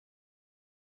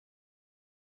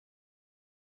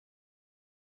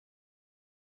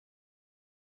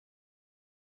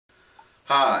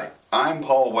Hi, I'm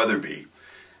Paul Weatherbee,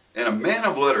 and a man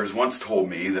of letters once told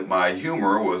me that my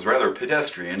humor was rather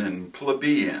pedestrian and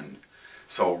plebeian.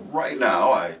 So right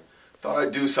now I thought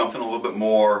I'd do something a little bit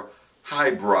more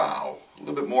highbrow, a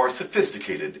little bit more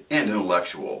sophisticated and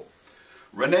intellectual.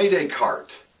 René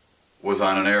Descartes was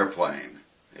on an airplane.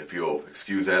 If you'll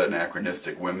excuse that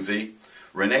anachronistic whimsy,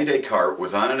 René Descartes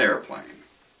was on an airplane.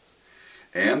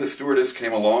 And the stewardess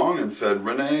came along and said,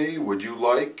 "René, would you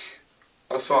like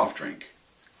a soft drink?"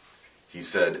 He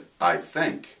said, "I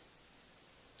think."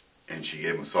 And she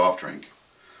gave him a soft drink.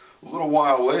 A little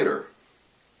while later,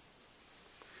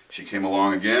 she came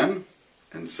along again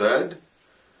and said,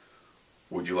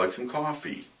 "Would you like some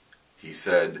coffee?" He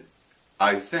said,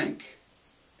 "I think."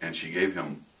 And she gave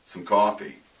him some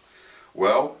coffee.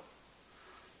 Well,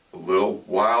 a little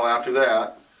while after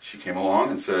that, she came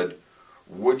along and said,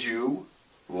 "Would you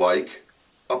like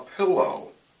a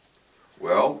pillow?"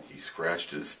 Well, he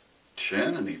scratched his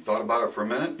chin and he thought about it for a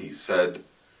minute and he said,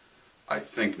 "I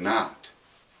think not."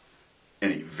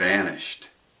 And he vanished.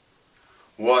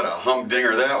 What a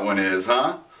humdinger that one is,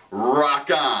 huh?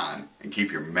 Rock on and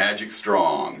keep your magic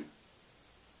strong.